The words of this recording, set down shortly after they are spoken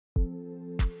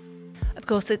Of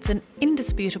course, it's an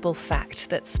indisputable fact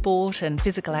that sport and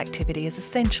physical activity is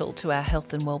essential to our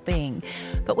health and well-being.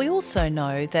 But we also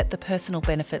know that the personal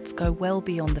benefits go well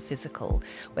beyond the physical,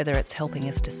 whether it's helping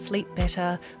us to sleep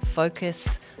better,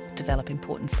 focus, develop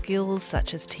important skills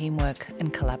such as teamwork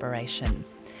and collaboration.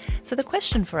 So the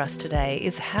question for us today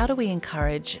is, how do we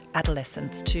encourage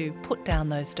adolescents to put down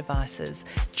those devices,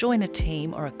 join a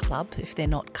team or a club if they're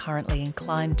not currently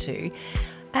inclined to,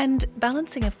 and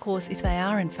balancing, of course, if they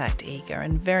are in fact eager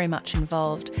and very much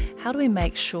involved, how do we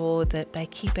make sure that they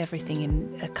keep everything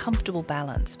in a comfortable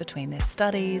balance between their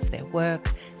studies, their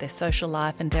work, their social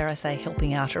life, and dare I say,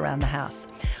 helping out around the house?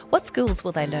 What skills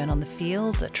will they learn on the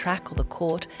field, the track or the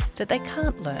court that they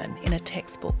can't learn in a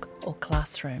textbook or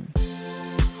classroom?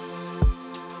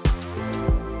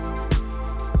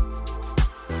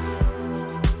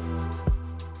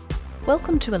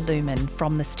 Welcome to Illumin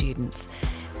from the students,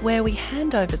 where we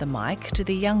hand over the mic to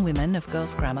the young women of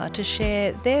Girls Grammar to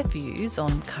share their views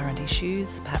on current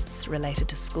issues, perhaps related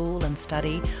to school and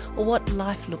study, or what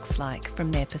life looks like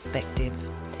from their perspective.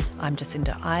 I'm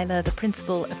Jacinda Eiler, the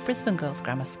principal of Brisbane Girls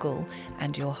Grammar School,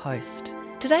 and your host.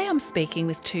 Today I'm speaking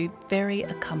with two very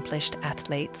accomplished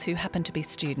athletes who happen to be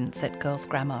students at Girls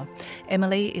Grammar.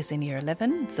 Emily is in Year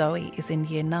 11, Zoe is in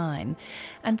Year 9.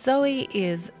 And Zoe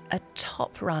is a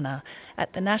top runner.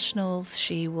 At the Nationals,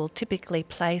 she will typically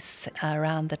place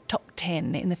around the top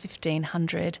 10 in the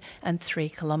 1500 and 3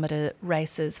 kilometre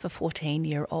races for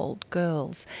 14-year-old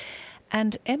girls.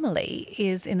 And Emily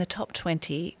is in the top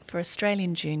 20 for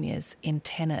Australian juniors in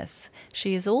tennis.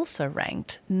 She is also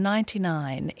ranked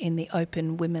 99 in the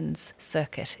Open Women's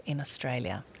Circuit in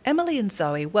Australia. Emily and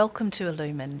Zoe, welcome to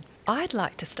Illumin. I'd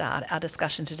like to start our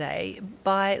discussion today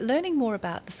by learning more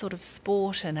about the sort of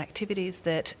sport and activities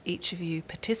that each of you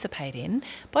participate in,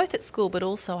 both at school but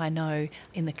also, I know,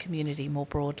 in the community more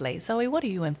broadly. Zoe, what are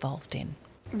you involved in?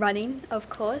 Running, of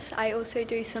course. I also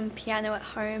do some piano at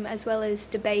home as well as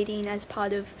debating as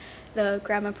part of the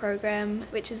grammar program,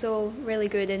 which is all really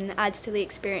good and adds to the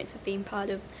experience of being part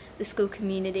of the school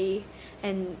community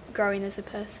and growing as a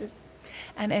person.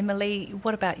 And Emily,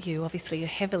 what about you? Obviously you're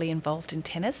heavily involved in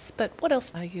tennis, but what else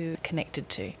are you connected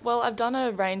to? Well, I've done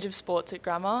a range of sports at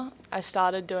Grammar. I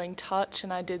started doing touch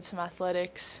and I did some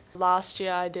athletics. Last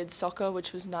year I did soccer,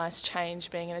 which was a nice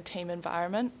change being in a team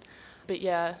environment. But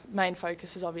yeah, main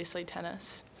focus is obviously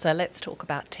tennis. So let's talk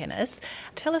about tennis.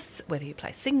 Tell us whether you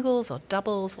play singles or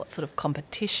doubles, what sort of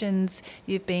competitions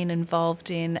you've been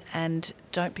involved in, and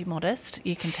don't be modest,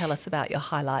 you can tell us about your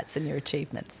highlights and your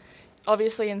achievements.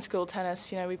 Obviously in school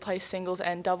tennis, we play singles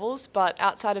and doubles, but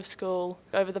outside of school,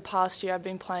 over the past year I've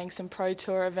been playing some Pro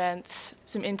Tour events,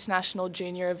 some international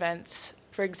junior events.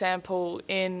 For example,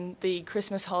 in the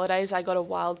Christmas holidays, I got a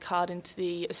wild card into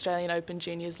the Australian Open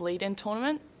Juniors lead-in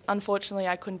tournament. Unfortunately,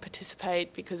 I couldn't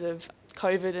participate because of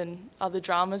COVID and other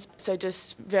dramas, so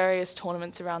just various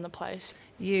tournaments around the place.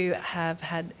 You have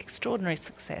had extraordinary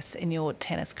success in your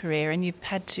tennis career, and you've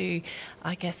had to,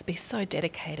 I guess, be so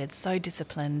dedicated, so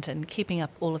disciplined, and keeping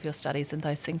up all of your studies and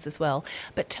those things as well.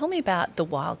 But tell me about the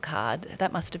wild card.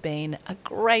 That must have been a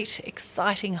great,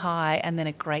 exciting high and then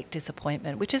a great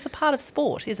disappointment, which is a part of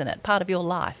sport, isn't it? Part of your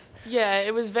life. Yeah,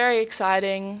 it was very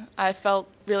exciting. I felt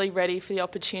really ready for the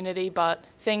opportunity, but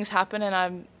things happen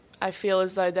and I feel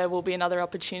as though there will be another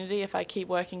opportunity if I keep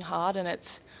working hard, and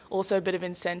it's also a bit of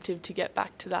incentive to get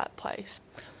back to that place.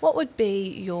 What would be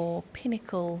your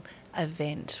pinnacle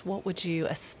event? What would you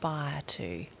aspire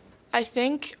to? I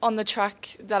think on the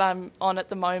track that I'm on at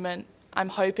the moment, I'm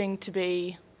hoping to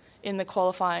be in the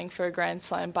qualifying for a Grand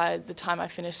Slam by the time I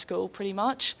finish school pretty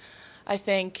much. I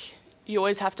think you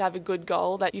always have to have a good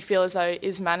goal that you feel as though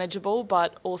is manageable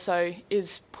but also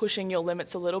is pushing your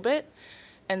limits a little bit.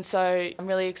 And so I'm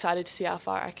really excited to see how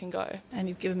far I can go. And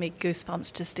you've given me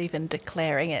goosebumps just even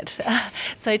declaring it.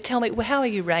 So tell me, how are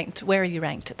you ranked? Where are you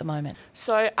ranked at the moment?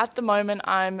 So at the moment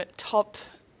I'm top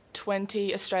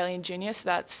 20 Australian junior, so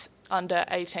that's under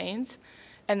 18s.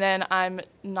 And then I'm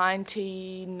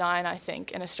 99, I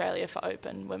think, in Australia for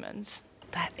Open Women's.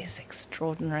 That is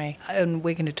extraordinary. And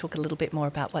we're going to talk a little bit more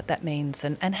about what that means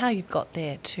and how you've got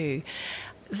there too.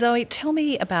 Zoe, tell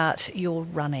me about your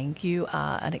running. You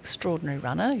are an extraordinary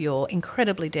runner. You're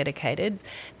incredibly dedicated.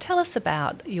 Tell us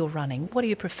about your running. What are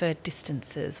your preferred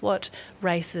distances? What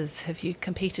races have you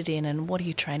competed in and what are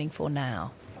you training for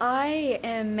now? I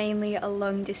am mainly a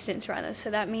long distance runner,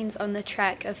 so that means on the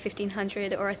track of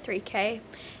 1500 or a 3K.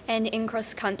 And in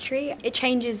cross country, it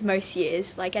changes most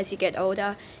years. Like as you get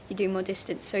older, you do more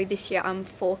distance. So this year I'm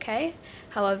 4K.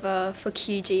 However, for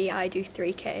QG, I do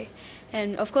 3K.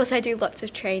 And of course I do lots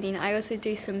of training. I also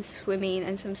do some swimming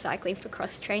and some cycling for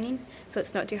cross training, so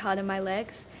it's not too hard on my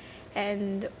legs.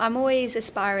 and I'm always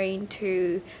aspiring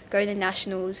to go to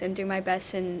nationals and do my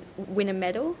best and win a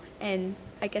medal. And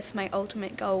I guess my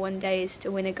ultimate goal one day is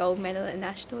to win a gold medal at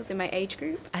nationals in my age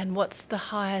group. And what's the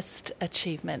highest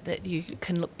achievement that you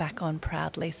can look back on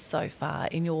proudly so far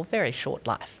in your very short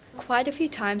life? Quite a few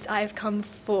times I've come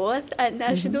fourth at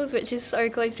nationals, which is so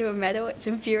close to a medal. It's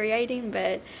infuriating,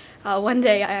 but one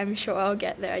day I'm sure I'll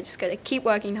get there. I just got to keep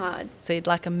working hard. So you'd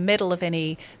like a medal of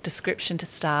any description to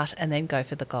start and then go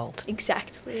for the gold.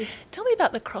 Exactly. Tell me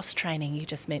about the cross-training you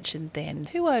just mentioned then.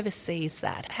 Who oversees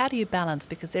that? How do you balance?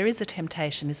 Because there is a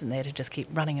temptation, isn't there, to just keep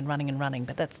running and running and running,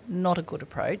 but that's not a good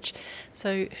approach.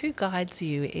 So who guides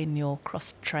you in your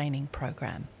cross-training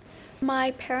program?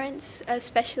 My parents,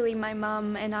 especially my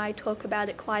mum, and I talk about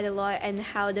it quite a lot and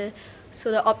how to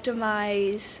sort of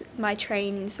optimise my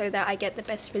training so that I get the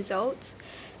best results.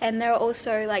 And there are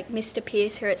also like Mr.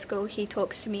 Pierce here at school, he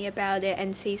talks to me about it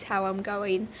and sees how I'm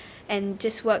going and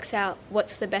just works out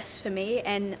what's the best for me.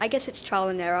 And I guess it's trial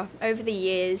and error. Over the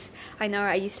years, I know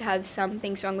I used to have some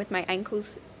things wrong with my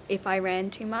ankles if I ran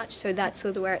too much, so that's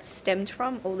sort of where it stemmed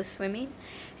from, all the swimming.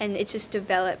 And it just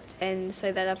developed, and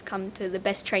so that I've come to the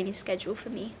best training schedule for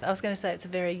me. I was going to say it's a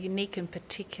very unique and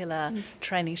particular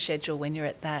training schedule when you're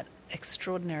at that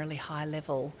extraordinarily high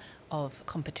level of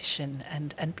competition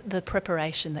and the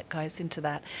preparation that goes into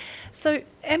that. So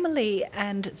Emily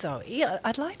and Zoe,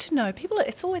 I'd like to know,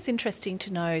 it's always interesting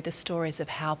to know the stories of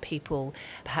how people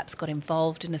perhaps got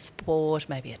involved in a sport,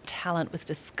 maybe a talent was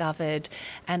discovered.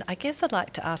 And I guess I'd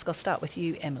like to ask, I'll start with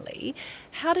you, Emily,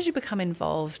 how did you become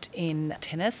involved in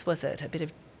tennis? Was it a bit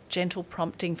of gentle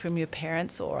prompting from your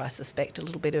parents, or I suspect a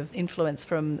little bit of influence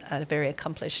from a very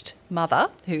accomplished mother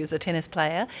who is a tennis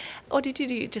player? Or did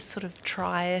you just sort of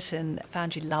try it and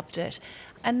found you loved it?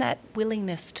 And that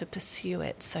willingness to pursue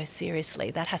it so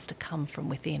seriously, that has to come from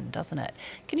within, doesn't it?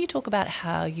 Can you talk about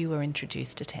how you were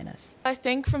introduced to tennis? I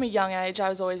think from a young age I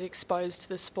was always exposed to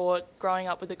the sport, growing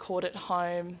up with a court at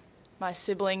home. My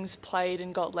siblings played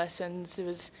and got lessons. It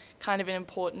was kind of an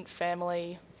important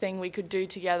family thing we could do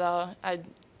together. I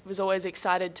was always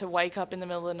excited to wake up in the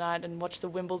middle of the night and watch the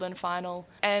Wimbledon final.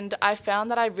 And I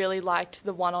found that I really liked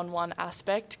the one-on-one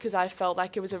aspect because I felt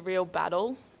like it was a real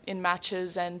battle in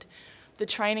matches, and the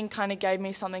training kind of gave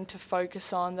me something to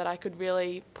focus on that I could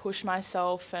really push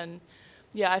myself. And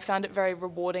yeah, I found it very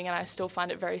rewarding, and I still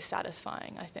find it very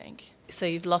satisfying, I think. So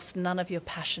you've lost none of your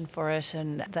passion for it,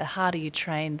 and the harder you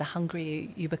train, the hungrier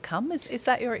you become. Is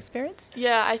that your experience?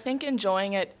 Yeah, I think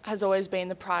enjoying it has always been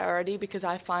the priority, because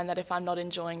I find that if I'm not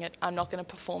enjoying it, I'm not going to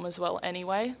perform as well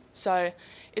anyway. So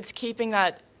it's keeping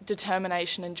that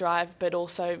determination and drive, but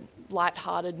also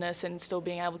lightheartedness and still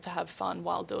being able to have fun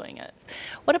while doing it.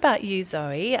 What about you,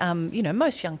 Zoe?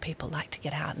 Most young people like to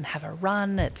get out and have a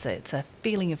run. It's a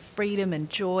feeling of freedom and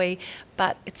joy,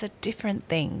 but it's a different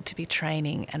thing to be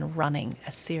training and running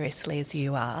as seriously as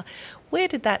you are. Where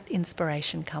did that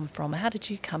inspiration come from? How did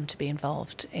you come to be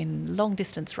involved in long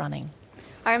distance running?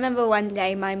 I remember one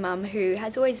day my mum, who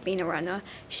has always been a runner,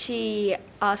 she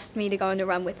asked me to go on a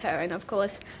run with her, and of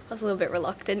course I was a little bit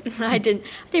reluctant. I didn't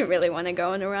really want to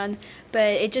go on a run, but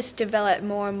it just developed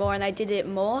more and more, and I did it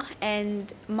more.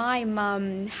 And my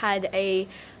mum had a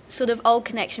sort of old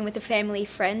connection with a family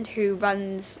friend who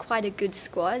runs quite a good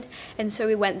squad, and so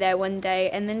we went there one day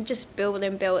and then just built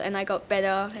and built, and I got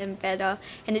better and better,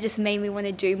 and it just made me want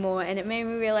to do more, and it made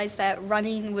me realise that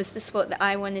running was the sport that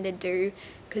I wanted to do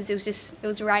because it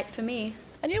was right for me.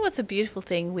 And you know what's a beautiful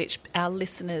thing which our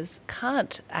listeners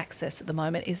can't access at the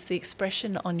moment is the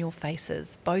expression on your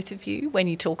faces, both of you, when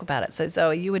you talk about it. So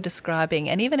Zoe, you were describing,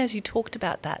 and even as you talked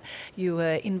about that, you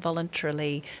were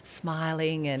involuntarily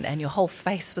smiling and your whole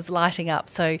face was lighting up.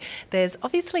 So there's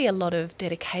obviously a lot of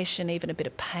dedication, even a bit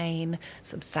of pain,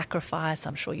 some sacrifice.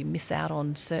 I'm sure you miss out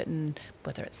on certain,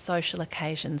 whether it's social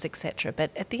occasions, etc.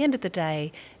 But at the end of the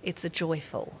day, it's a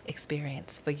joyful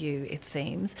experience for you, it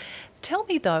seems. Tell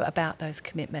me, though, about those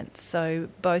commitments. So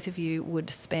both of you would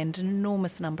spend an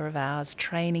enormous number of hours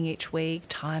training each week,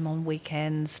 time on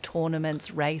weekends,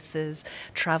 tournaments, races,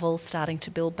 travel starting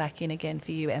to build back in again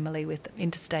for you, Emily, with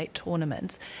interstate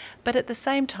tournaments. But at the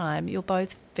same time, you're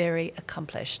both very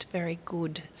accomplished, very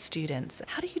good students.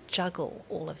 How do you juggle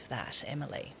all of that,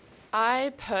 Emily?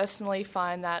 I personally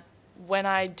find that when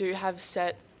I do have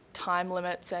set time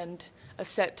limits and a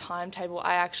set timetable,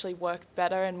 I actually work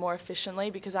better and more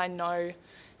efficiently because I know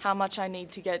how much I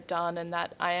need to get done and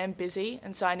that I am busy,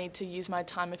 and so I need to use my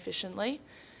time efficiently.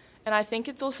 And I think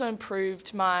it's also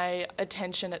improved my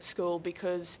attention at school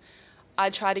because I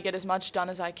try to get as much done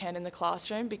as I can in the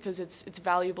classroom because it's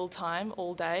valuable time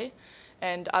all day,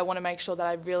 and I want to make sure that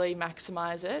I really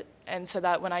maximise it, and so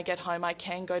that when I get home I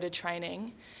can go to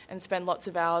training and spend lots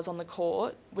of hours on the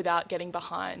court without getting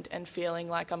behind and feeling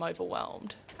like I'm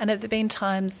overwhelmed. And have there been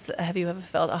times, have you ever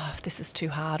felt, oh, this is too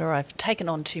hard, or I've taken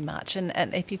on too much? And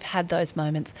if you've had those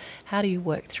moments, how do you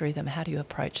work through them? How do you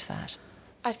approach that?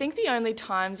 I think the only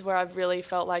times where I've really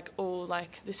felt like, oh,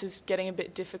 like this is getting a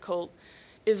bit difficult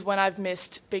is when I've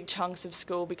missed big chunks of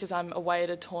school because I'm away at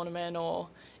a tournament or,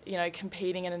 you know,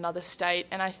 competing in another state.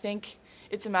 And I think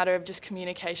it's a matter of just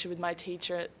communication with my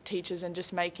teachers and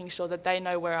just making sure that they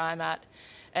know where I'm at,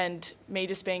 and me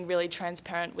just being really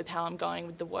transparent with how I'm going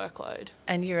with the workload.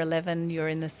 And year 11, you're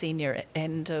in the senior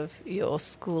end of your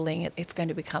schooling. It's going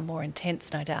to become more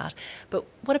intense, no doubt. But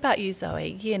what about you, Zoe?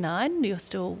 Year 9, you're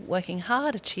still working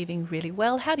hard, achieving really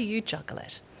well. How do you juggle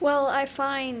it? Well, I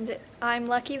find I'm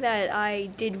lucky that I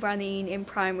did running in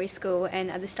primary school and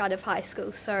at the start of high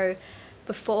school, so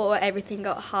before everything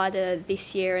got harder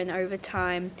this year and over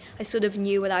time, I sort of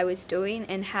knew what I was doing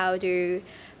and how to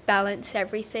balance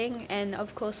everything. And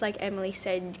of course, like Emily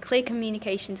said, clear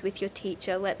communications with your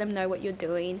teacher, let them know what you're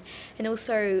doing, and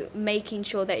also making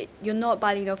sure that you're not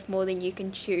biting off more than you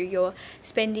can chew. You're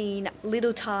spending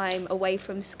little time away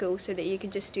from school so that you can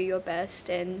just do your best,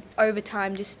 and over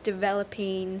time just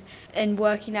developing and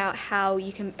working out how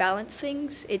you can balance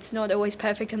things. It's not always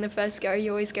perfect on the first go.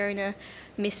 You're always going to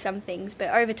miss some things, but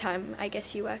over time I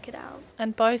guess you work it out.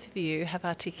 And both of you have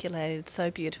articulated so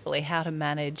beautifully how to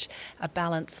manage a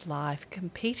balanced life,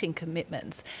 competing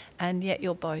commitments, and yet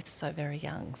you're both so very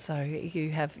young. So you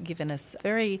have given us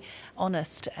very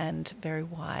honest and very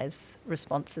wise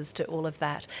responses to all of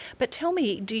that. But tell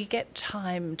me, do you get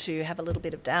time to have a little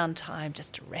bit of downtime,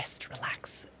 just to rest,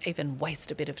 relax, even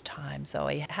waste a bit of time?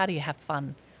 Zoe, how do you have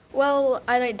fun? Well,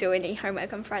 I don't do any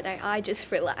homework on Friday, I just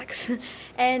relax.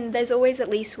 And there's always at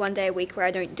least one day a week where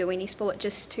I don't do any sport,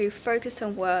 just to focus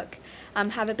on work,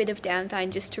 have a bit of downtime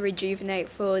just to rejuvenate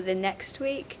for the next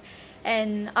week.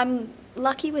 And I'm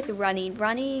lucky with running.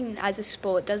 Running as a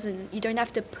sport you don't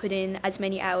have to put in as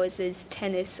many hours as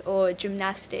tennis or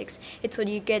gymnastics. It's when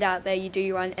you get out there, you do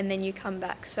your run, and then you come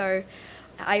back. So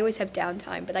I always have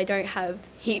downtime, but I don't have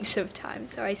heaps of time,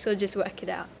 so I sort of just work it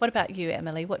out. What about you,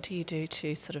 Emily? What do you do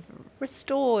to sort of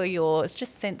restore your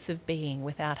just sense of being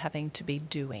without having to be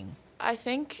doing? I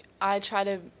think I try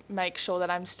to make sure that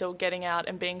I'm still getting out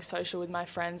and being social with my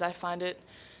friends. I find it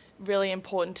really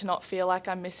important to not feel like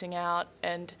I'm missing out,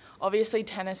 and obviously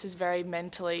tennis is very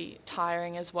mentally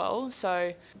tiring as well,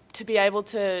 so to be able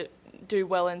to do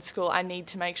well in school, I need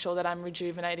to make sure that I'm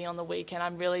rejuvenating on the weekend.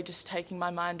 I'm really just taking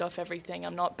my mind off everything.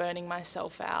 I'm not burning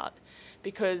myself out,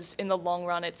 because in the long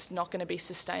run it's not going to be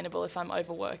sustainable if I'm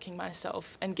overworking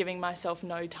myself and giving myself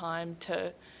no time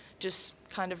to just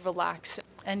kind of relax.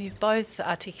 And you've both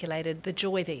articulated the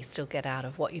joy that you still get out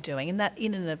of what you're doing, and that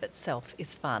in and of itself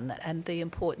is fun, and the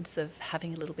importance of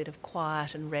having a little bit of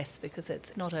quiet and rest, because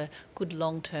it's not a good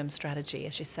long-term strategy,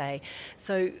 as you say.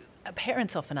 So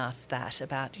parents often ask that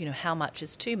about, how much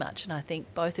is too much, and I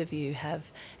think both of you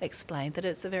have explained that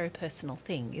it's a very personal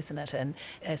thing, isn't it? And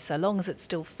so long as it's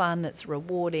still fun, it's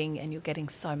rewarding, and you're getting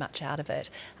so much out of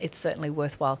it, it's certainly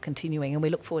worthwhile continuing, and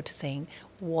we look forward to seeing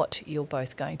what you're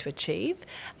both going to achieve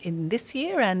in this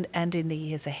year and in the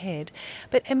years ahead.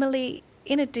 But Emily,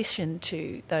 in addition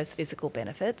to those physical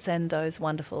benefits and those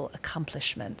wonderful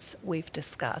accomplishments we've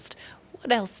discussed,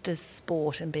 what else does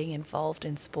sport and being involved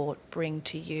in sport bring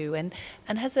to you? And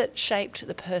has it shaped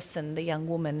the person, the young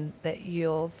woman that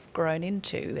you've grown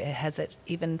into? Has it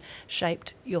even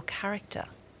shaped your character?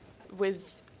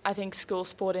 With, I think, school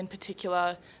sport in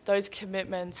particular, those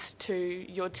commitments to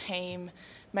your team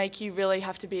make you really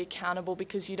have to be accountable,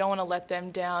 because you don't want to let them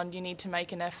down. You need to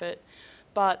make an effort.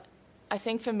 But I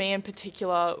think for me in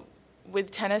particular,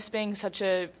 with tennis being such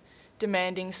a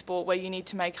demanding sport where you need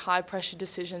to make high pressure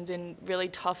decisions in really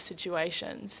tough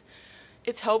situations,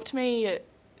 it's helped me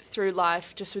through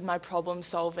life just with my problem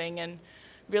solving and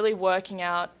really working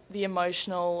out the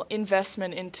emotional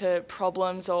investment into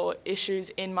problems or issues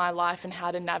in my life and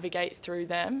how to navigate through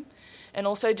them. And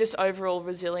also just overall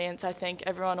resilience. I think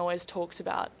everyone always talks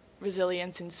about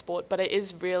resilience in sport, but it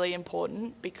is really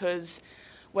important, because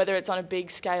whether it's on a big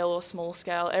scale or small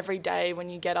scale, every day when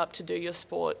you get up to do your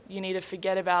sport, you need to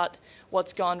forget about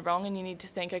what's gone wrong, and you need to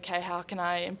think, okay, how can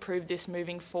I improve this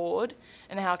moving forward,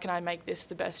 and how can I make this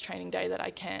the best training day that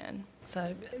I can?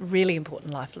 So really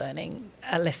important life learning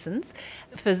lessons.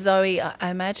 For Zoe, I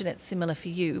imagine it's similar for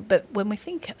you, but when we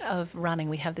think of running,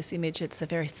 we have this image, it's a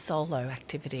very solo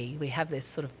activity. We have this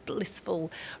sort of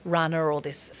blissful runner or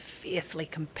this fiercely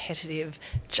competitive,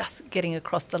 just getting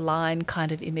across the line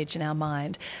kind of image in our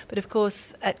mind. But of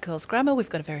course, at Girls Grammar, we've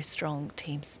got a very strong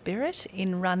team spirit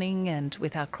in running, and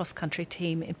with our cross-country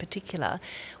team in particular.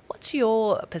 What's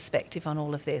your perspective on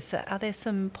all of this? Are there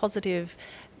some positive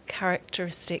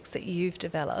characteristics that you've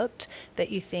developed that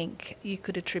you think you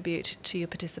could attribute to your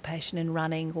participation in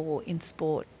running or in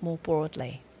sport more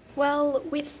broadly? Well,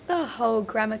 with the whole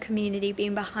grammar community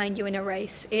being behind you in a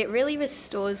race, it really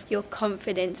restores your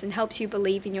confidence and helps you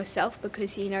believe in yourself,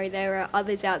 because you know there are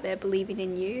others out there believing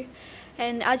in you.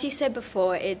 And as you said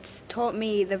before, it's taught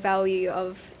me the value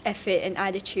of effort and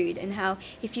attitude, and how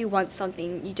if you want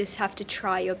something, you just have to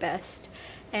try your best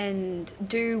and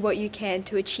do what you can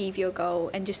to achieve your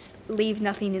goal and just leave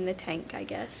nothing in the tank, I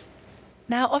guess.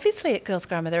 Now, obviously at Girls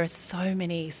Grammar there are so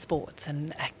many sports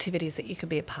and activities that you can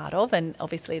be a part of, and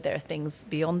obviously there are things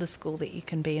beyond the school that you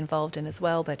can be involved in as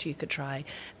well, but you could try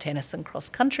tennis and cross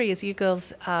country as you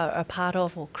girls are a part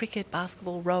of, or cricket,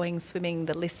 basketball, rowing, swimming.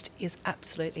 The list is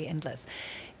absolutely endless.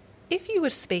 If you were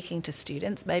speaking to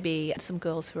students, maybe some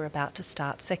girls who are about to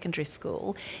start secondary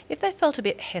school, if they felt a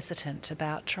bit hesitant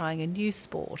about trying a new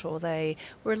sport, or they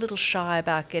were a little shy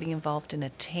about getting involved in a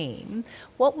team,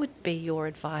 what would be your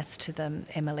advice to them,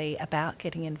 Emily, about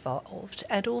getting involved,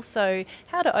 and also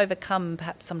how to overcome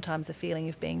perhaps sometimes a feeling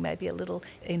of being maybe a little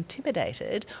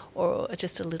intimidated or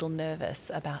just a little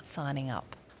nervous about signing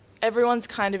up? Everyone's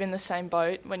kind of in the same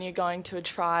boat when you're going to a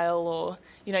trial, or,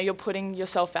 you know, you're putting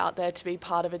yourself out there to be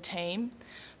part of a team.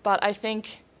 But I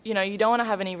think, you know, you don't want to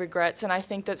have any regrets, and I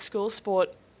think that school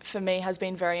sport for me has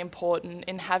been very important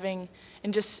in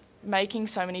just making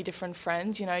so many different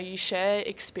friends. You know, you share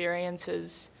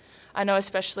experiences. I know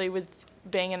especially with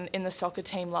being in the soccer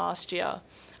team last year,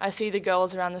 I see the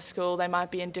girls around the school, they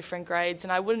might be in different grades,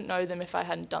 and I wouldn't know them if I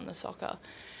hadn't done the soccer.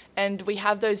 And we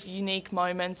have those unique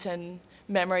moments and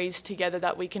memories together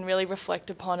that we can really reflect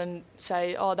upon and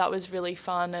say, oh, that was really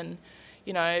fun, and,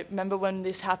 you know, remember when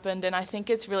this happened. And I think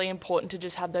it's really important to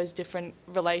just have those different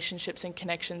relationships and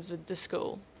connections with the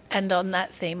school. And on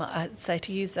that theme, I'd say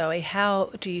to you, Zoe, how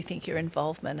do you think your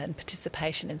involvement and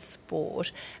participation in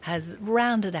sport has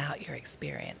rounded out your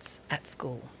experience at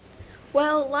school?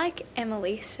 Well, like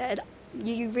Emily said,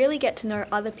 you really get to know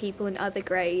other people in other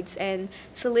grades and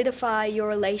solidify your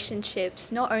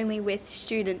relationships not only with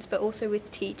students but also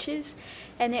with teachers,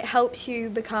 and it helps you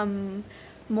become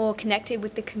more connected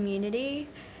with the community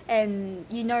and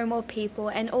you know more people,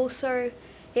 and also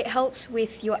it helps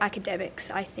with your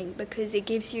academics, I think, because it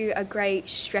gives you a great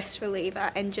stress reliever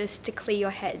and just to clear your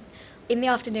head. In the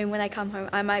afternoon when I come home,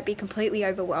 I might be completely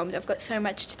overwhelmed. I've got so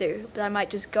much to do, but I might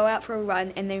just go out for a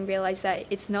run and then realise that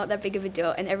it's not that big of a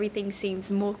deal and everything seems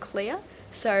more clear.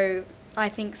 So I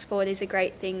think sport is a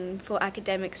great thing for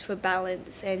academics, for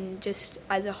balance, and just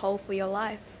as a whole for your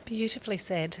life. Beautifully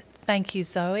said. Thank you,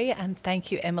 Zoe, and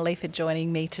thank you, Emily, for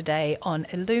joining me today on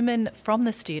Illumine from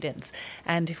the Students.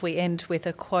 And if we end with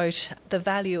a quote, the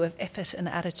value of effort and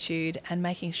attitude and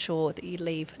making sure that you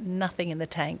leave nothing in the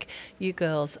tank, you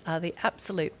girls are the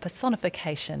absolute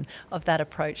personification of that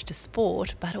approach to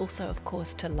sport, but also, of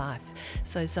course, to life.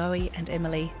 So Zoe and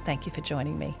Emily, thank you for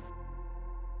joining me.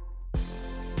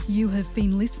 You have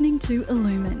been listening to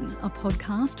Illumine, a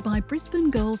podcast by Brisbane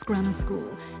Girls Grammar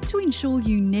School. To ensure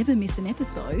you never miss an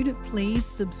episode, please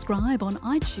subscribe on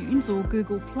iTunes or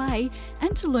Google Play,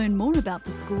 and to learn more about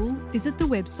the school, visit the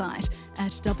website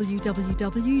at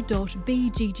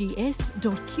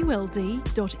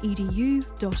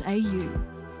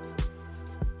www.bggs.qld.edu.au.